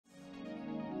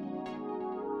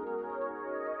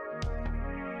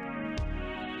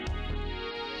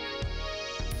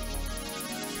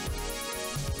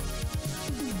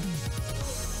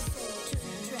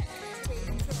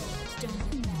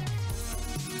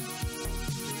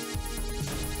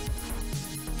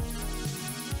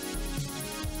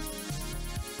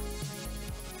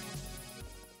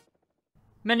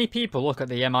Many people look at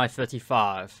the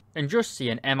Mi-35 and just see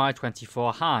an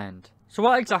Mi-24 Hind. So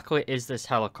what exactly is this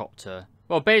helicopter?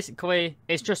 Well, basically,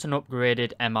 it's just an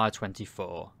upgraded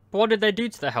Mi-24. But what did they do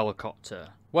to the helicopter?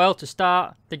 Well, to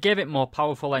start, they gave it more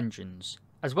powerful engines,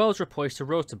 as well as replaced the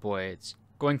rotor blades,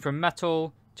 going from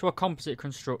metal to a composite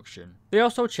construction. They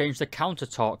also changed the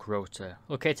counter-torque rotor,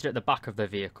 located at the back of the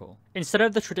vehicle. Instead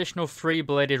of the traditional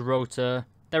 3-bladed rotor,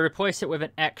 they replaced it with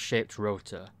an X-shaped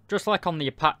rotor, just like on the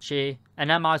Apache and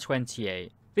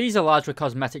Mi-28. These are largely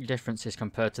cosmetic differences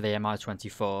compared to the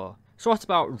Mi-24. So what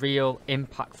about real,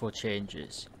 impactful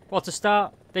changes? Well, to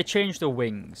start, they changed the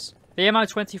wings. The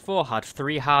Mi-24 had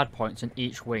 3 hardpoints on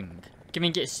each wing,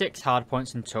 giving it 6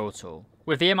 hardpoints in total.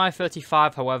 With the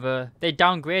Mi-35, however, they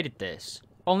downgraded this,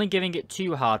 only giving it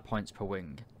 2 hardpoints per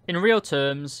wing. In real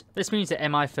terms, this means that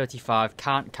Mi-35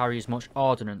 can't carry as much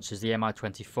ordnance as the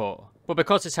Mi-24, but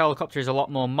because this helicopter is a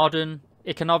lot more modern,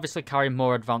 it can obviously carry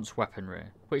more advanced weaponry,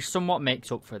 which somewhat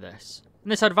makes up for this.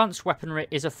 And this advanced weaponry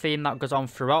is a theme that goes on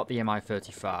throughout the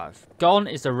Mi-35. Gone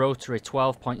is the rotary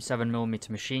 12.7mm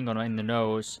machine gun in the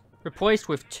nose, replaced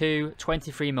with 2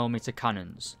 23mm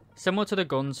cannons, similar to the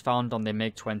guns found on the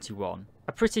MiG-21,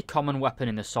 a pretty common weapon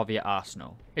in the Soviet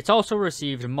arsenal. It also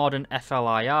received modern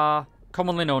FLIR,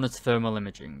 commonly known as thermal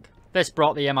imaging. This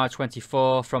brought the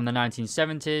Mi-24 from the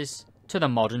 1970s to the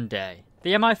modern day.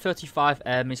 The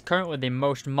Mi-35M is currently the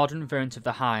most modern variant of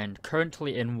the Hind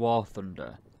currently in War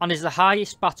Thunder, and is the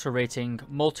highest battle rating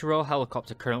multi-role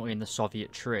helicopter currently in the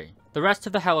Soviet tree. The rest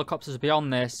of the helicopters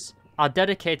beyond this are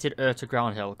dedicated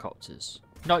air-to-ground helicopters,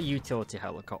 not utility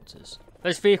helicopters.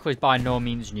 This vehicle is by no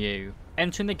means new,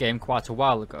 entering the game quite a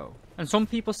while ago, and some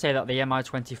people say that the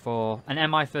Mi-24 and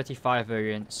Mi-35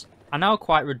 variants are now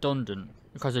quite redundant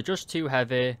because they're just too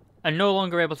heavy and no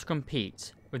longer able to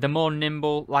compete with the more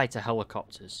nimble, lighter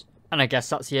helicopters. And I guess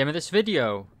that's the aim of this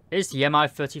video. Is the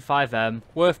Mi-35M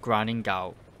worth grinding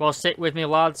out? Well, stick with me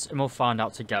lads and we'll find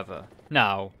out together.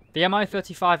 Now, the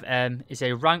Mi-35M is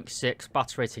a rank 6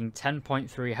 battle rating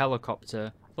 10.3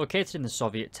 helicopter located in the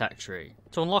Soviet tech tree.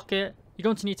 To unlock it, you're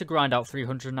going to need to grind out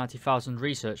 390,000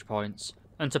 research points,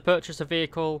 and to purchase the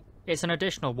vehicle, it's an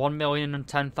additional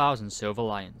 1,010,000 silver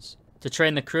lions. To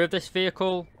train the crew of this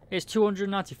vehicle, it's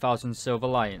 290,000 silver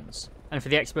lions, and for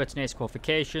the expert in ace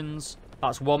qualifications,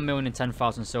 that's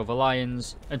 1,010,000 silver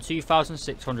lions and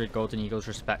 2,600 golden eagles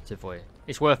respectively.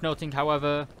 It's worth noting,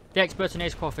 however, the expert in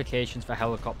ace qualifications for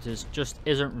helicopters just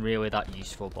isn't really that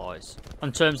useful, boys.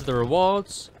 In terms of the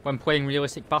rewards, when playing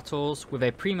realistic battles with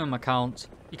a premium account,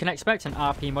 you can expect an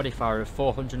RP modifier of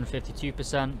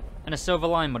 452% and a silver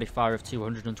line modifier of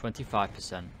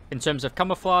 225%. In terms of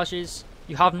camouflages,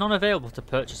 you have none available to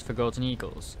purchase for golden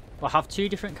eagles, but have 2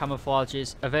 different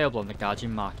camouflages available on the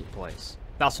Guardian marketplace.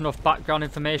 That's enough background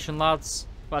information, lads.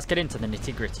 Let's get into the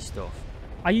nitty gritty stuff.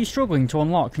 Are you struggling to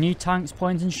unlock new tanks,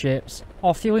 planes and ships,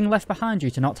 or feeling left behind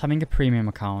due to not having a premium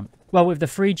account? Well, with the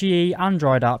free GE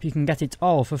Android app you can get it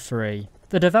all for free.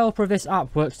 The developer of this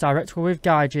app works directly with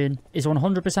Gaijin, is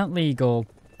 100% legal,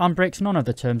 and breaks none of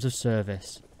the terms of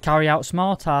service. Carry out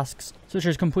small tasks, such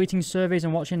as completing surveys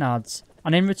and watching ads,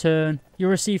 and in return,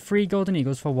 you'll receive free Golden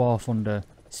Eagles for War Thunder,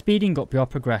 speeding up your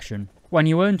progression. When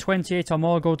you earn 28 or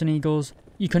more Golden Eagles,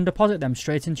 you can deposit them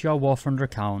straight into your War Thunder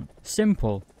account.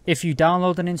 Simple. If you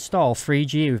download and install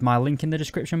FreeGE with my link in the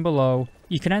description below,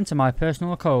 you can enter my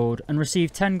personal code and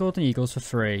receive 10 Golden Eagles for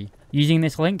free. Using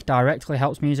this link directly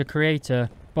helps me as a creator,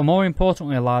 but more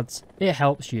importantly lads, it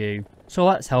helps you. So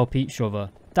let's help each other.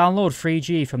 Download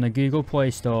FreeGE from the Google Play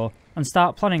Store and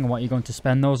start planning on what you're going to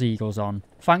spend those Eagles on.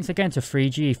 Thanks again to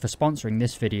FreeGE for sponsoring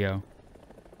this video.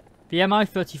 The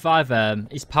Mi-35M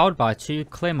is powered by 2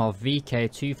 Klimov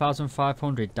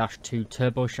VK2500-2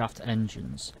 turboshaft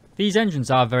engines. These engines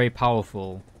are very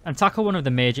powerful, and tackle one of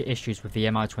the major issues with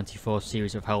the Mi-24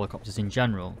 series of helicopters in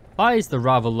general. That is the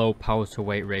rather low power to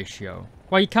weight ratio.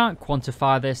 While you can't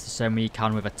quantify this the same way you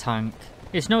can with a tank,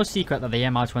 it's no secret that the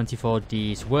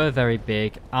Mi-24Ds were very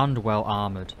big and well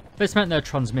armoured. This meant their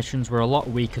transmissions were a lot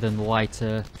weaker than the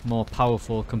lighter, more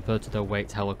powerful compared to their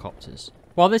weight helicopters.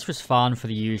 While this was fine for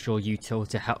the usual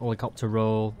utility helicopter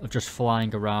role of just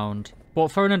flying around, but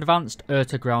for an advanced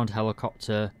air-to-ground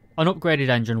helicopter, an upgraded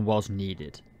engine was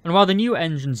needed. And while the new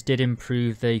engines did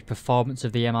improve the performance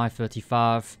of the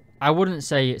Mi-35, I wouldn't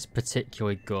say it's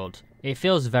particularly good. It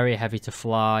feels very heavy to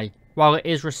fly, while it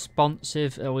is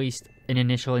responsive at least in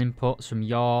initial inputs from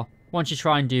yaw. Once you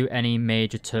try and do any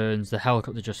major turns, the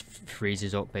helicopter just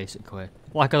freezes up basically.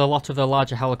 Like a lot of the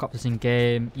larger helicopters in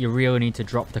game, you really need to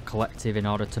drop the collective in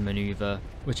order to maneuver,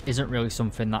 which isn't really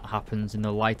something that happens in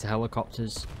the lighter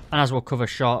helicopters. And as we'll cover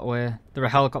shortly, there are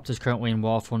helicopters currently in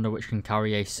War Thunder which can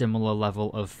carry a similar level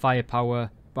of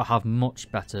firepower, but have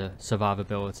much better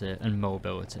survivability and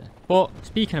mobility. But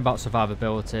speaking about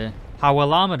survivability, how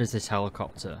well armoured is this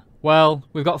helicopter? Well,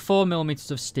 we've got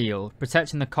 4mm of steel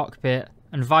protecting the cockpit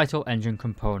and vital engine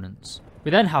components.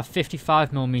 We then have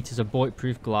 55mm of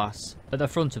bulletproof glass at the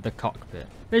front of the cockpit.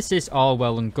 This is all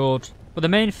well and good, but the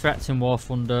main threats in War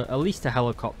Thunder, at least to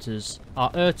helicopters,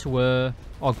 are air-to-air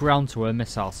or ground-to-air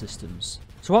missile systems.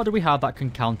 So what do we have that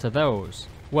can counter those?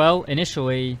 Well,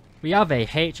 initially, we have a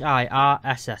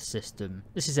HIRSS system.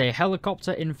 This is a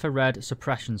helicopter infrared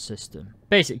suppression system.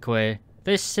 Basically,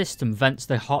 this system vents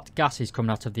the hot gases coming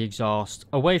out of the exhaust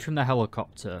away from the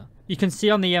helicopter. You can see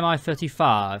on the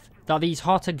Mi-35 that these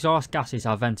hot exhaust gases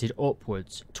are vented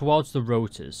upwards towards the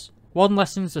rotors. One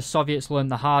lesson the Soviets learned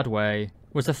the hard way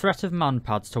was the threat of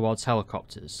man-pads towards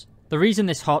helicopters. The reason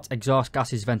this hot exhaust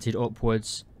gas is vented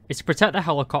upwards is to protect the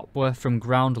helicopter from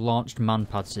ground-launched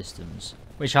man-pad systems,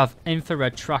 which have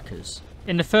infrared trackers.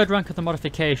 In the third rank of the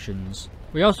modifications,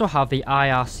 we also have the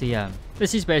IRCM.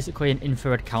 This is basically an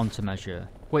infrared countermeasure,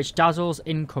 which dazzles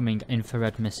incoming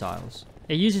infrared missiles.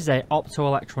 It uses a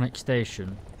optoelectronic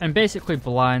station and basically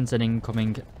blinds an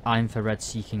incoming infrared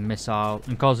seeking missile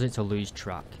and causes it to lose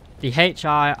track. The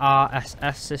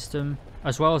HIRSS system,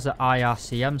 as well as the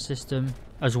IRCM system,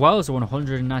 as well as the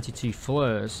 192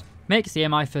 flares, makes the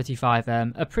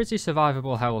Mi-35M a pretty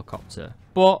survivable helicopter.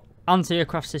 But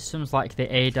anti-aircraft systems like the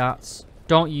ADATs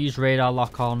don't use radar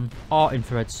lock-on or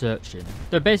infrared searching.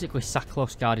 They're basically Sako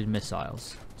guided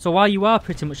missiles. So while you are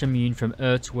pretty much immune from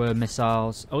air-to-air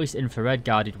missiles, at least infrared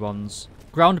guided ones,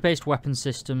 ground-based weapon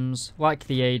systems like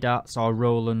the ADATs or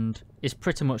Roland is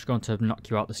pretty much going to knock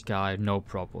you out the sky, no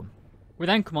problem. We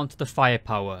then come on to the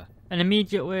firepower, and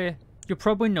immediately you'll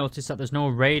probably notice that there's no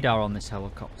radar on this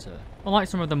helicopter. Unlike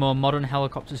some of the more modern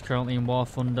helicopters currently in War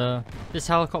Thunder, this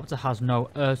helicopter has no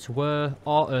air-to-air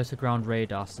or air-to-ground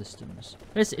radar systems.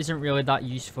 This isn't really that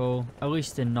useful, at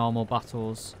least in normal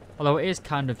battles, although it is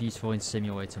kind of useful in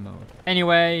simulator mode.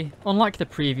 Anyway, unlike the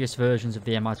previous versions of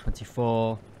the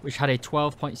Mi-24, which had a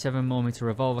 12.7mm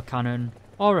revolver cannon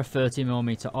or a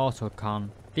 30mm autocan,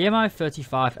 the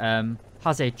Mi-35M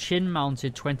has a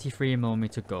chin-mounted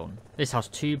 23mm gun. This has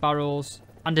 2 barrels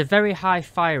and a very high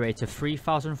fire rate of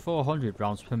 3,400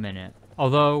 rounds per minute,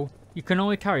 although you can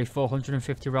only carry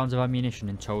 450 rounds of ammunition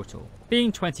in total.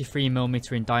 Being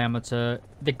 23mm in diameter,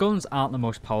 the guns aren't the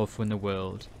most powerful in the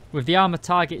world. With the armor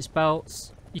targets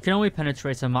belts, you can only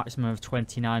penetrate a maximum of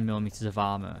 29mm of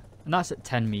armor, and that's at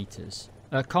 10 meters.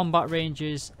 At combat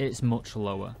ranges, it's much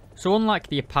lower. So unlike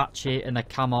the Apache and the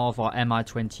Kamov or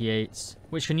Mi-28s,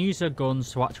 which can use their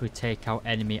guns to actually take out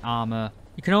enemy armor,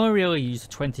 you can only really use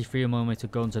the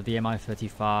 23mm guns of the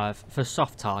Mi-35 for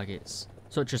soft targets,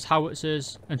 such as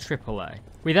howitzers and AAA.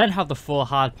 We then have the 4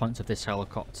 hardpoints of this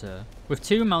helicopter, with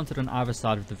 2 mounted on either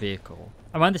side of the vehicle.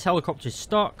 And when this helicopter is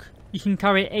stock, you can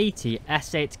carry 80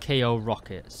 S8KO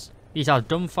rockets. These are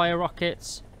dumbfire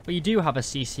rockets, but you do have a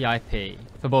CCIP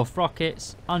for both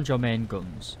rockets and your main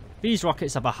guns. These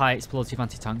rockets have a high explosive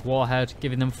anti-tank warhead,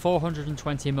 giving them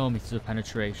 420mm of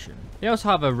penetration. They also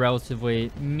have a relatively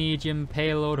medium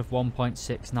payload of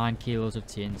 1.69 kilos of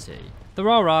TNT. They're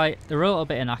alright, they're a little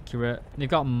bit inaccurate, they've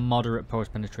got moderate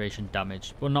post-penetration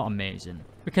damage, but not amazing.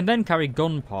 We can then carry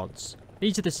gun pods.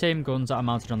 These are the same guns that are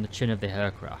mounted on the chin of the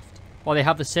aircraft. While they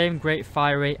have the same great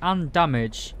fire rate and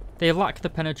damage, they lack the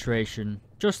penetration,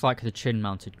 just like the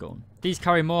chin-mounted gun. These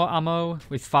carry more ammo,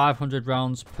 with 500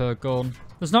 rounds per gun.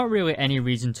 There's not really any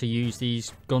reason to use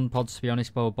these gun pods, to be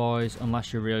honest, boys,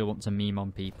 unless you really want to meme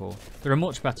on people. There are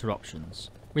much better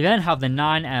options. We then have the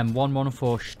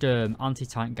 9M114 Sturm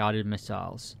anti-tank guided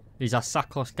missiles. These are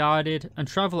Sako guided and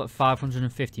travel at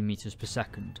 550 meters per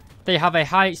second. They have a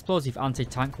high explosive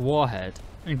anti-tank warhead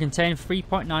and contain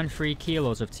 3.93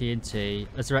 kilos of TNT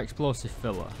as their explosive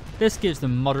filler. This gives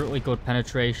them moderately good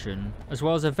penetration, as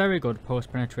well as a very good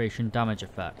post-penetration damage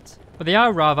effect. But they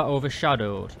are rather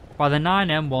overshadowed by the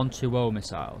 9M120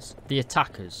 missiles, the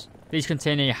attackers. These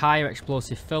contain a higher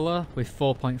explosive filler with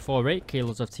 4.48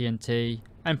 kilos of TNT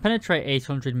and penetrate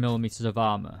 800mm of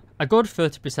armor, a good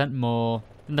 30% more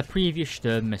than the previous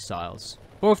Sturm missiles.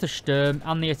 Both the Sturm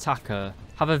and the attacker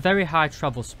have a very high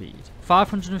travel speed.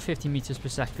 550 meters per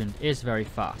second is very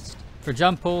fast. For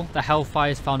example, the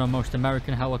Hellfires found on most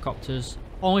American helicopters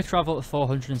only travel at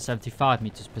 475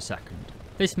 meters per second.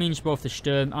 This means both the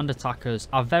Sturm and attackers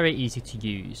are very easy to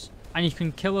use, and you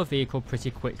can kill a vehicle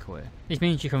pretty quickly. This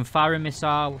means you can fire a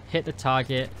missile, hit the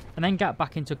target, and then get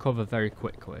back into cover very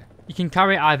quickly. You can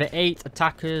carry either 8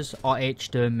 attackers or 8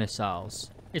 Sturm missiles.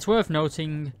 It's worth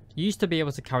noting, you used to be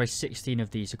able to carry 16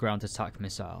 of these ground attack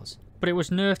missiles, but it was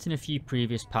nerfed in a few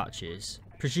previous patches,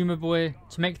 presumably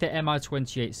to make the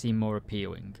Mi-28 seem more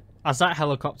appealing. as that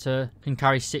helicopter can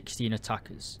carry 16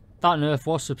 attackers. That nerf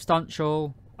was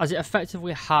substantial, as it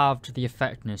effectively halved the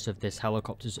effectiveness of this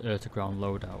helicopter's air-to-ground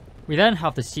loadout. We then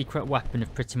have the secret weapon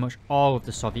of pretty much all of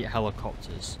the Soviet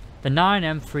helicopters, the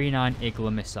 9M39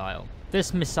 Igla missile.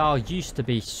 This missile used to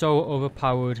be so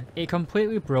overpowered, it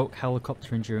completely broke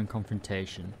helicopter enduring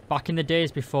confrontation. Back in the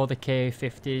days before the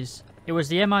Ka-50s, it was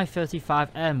the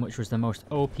Mi-35M which was the most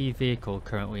OP vehicle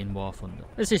currently in War Thunder.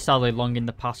 This is sadly long in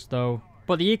the past though,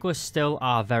 but the Iglas still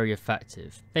are very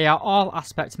effective. They are all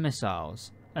aspect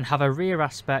missiles, and have a rear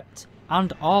aspect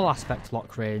and all aspect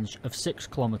lock range of 6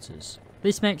 kilometers.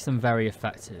 This makes them very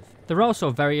effective. They're also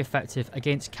very effective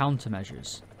against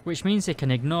countermeasures, which means they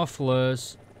can ignore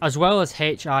flares, as well as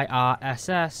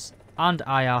HIRSS and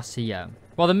IRCM.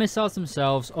 While the missiles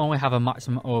themselves only have a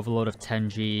maximum overload of 10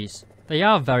 Gs, they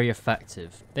are very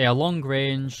effective. They are long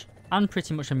range and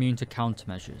pretty much immune to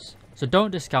countermeasures, so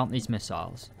don't discount these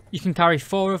missiles. You can carry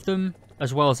 4 of them,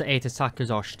 as well as 8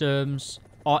 attackers or Sturms,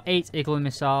 or 8 Igla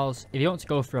missiles if you want to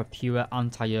go for a pure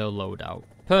anti-air loadout.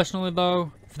 Personally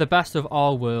though, for the best of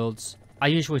all worlds, I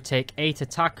usually take 8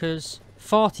 attackers,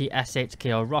 40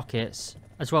 S-8KO rockets,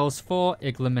 as well as 4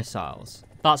 Igla missiles.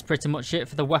 That's pretty much it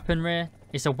for the weaponry.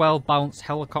 It's a well balanced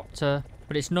helicopter,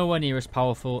 but it's nowhere near as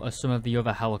powerful as some of the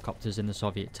other helicopters in the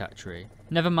Soviet tech tree.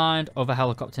 Never mind other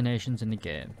helicopter nations in the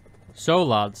game. So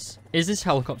lads, is this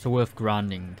helicopter worth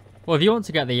grinding? Well, if you want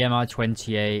to get the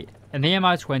Mi-28 and the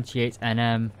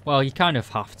Mi-28NM, well, you kind of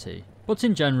have to. But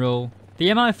in general,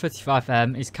 the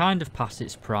Mi-35M is kind of past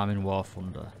its prime in War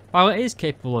Thunder. While it is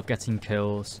capable of getting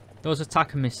kills, those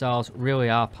attacker missiles really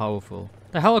are powerful.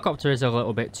 The helicopter is a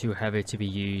little bit too heavy to be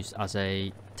used as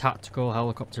a tactical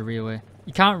helicopter really.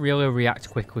 You can't really react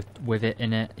quickly with it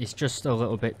in it, it's just a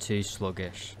little bit too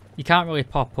sluggish. You can't really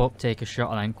pop up, take a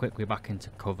shot and then quickly back into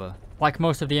cover. Like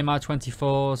most of the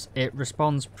Mi-24s, it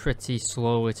responds pretty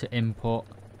slowly to input,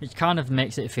 which kind of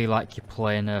makes it feel like you're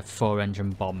playing a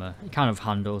 4-engine bomber. It kind of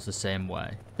handles the same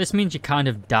way. This means you kind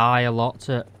of die a lot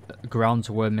to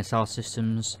ground-to-air missile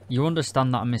systems. You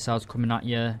understand that a missile's coming at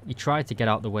you, you try to get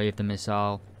out the way of the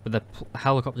missile, but the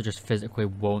helicopter just physically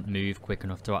won't move quick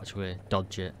enough to actually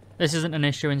dodge it. This isn't an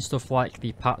issue in stuff like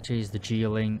the Apaches, the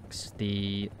G-Lynx,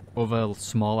 the other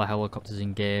smaller helicopters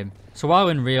in game. So while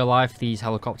in real life these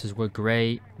helicopters were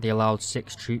great, they allowed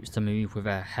 6 troops to move with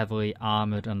a heavily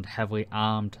armoured and heavily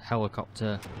armed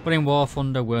helicopter, but in War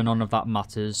Thunder where none of that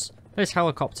matters, this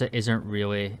helicopter isn't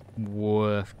really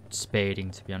worth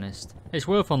spading, to be honest. It's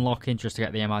worth unlocking just to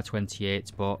get the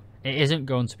Mi-28, but it isn't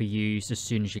going to be used as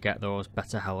soon as you get those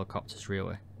better helicopters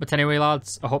really. But anyway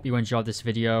lads, I hope you enjoyed this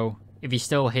video. If you're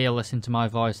still here listening to my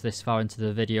voice this far into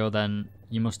the video, then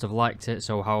you must have liked it,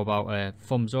 so how about a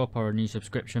thumbs up or a new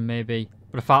subscription maybe.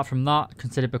 But apart from that,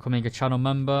 consider becoming a channel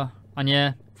member. And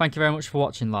yeah, thank you very much for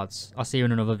watching lads. I'll see you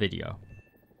in another video.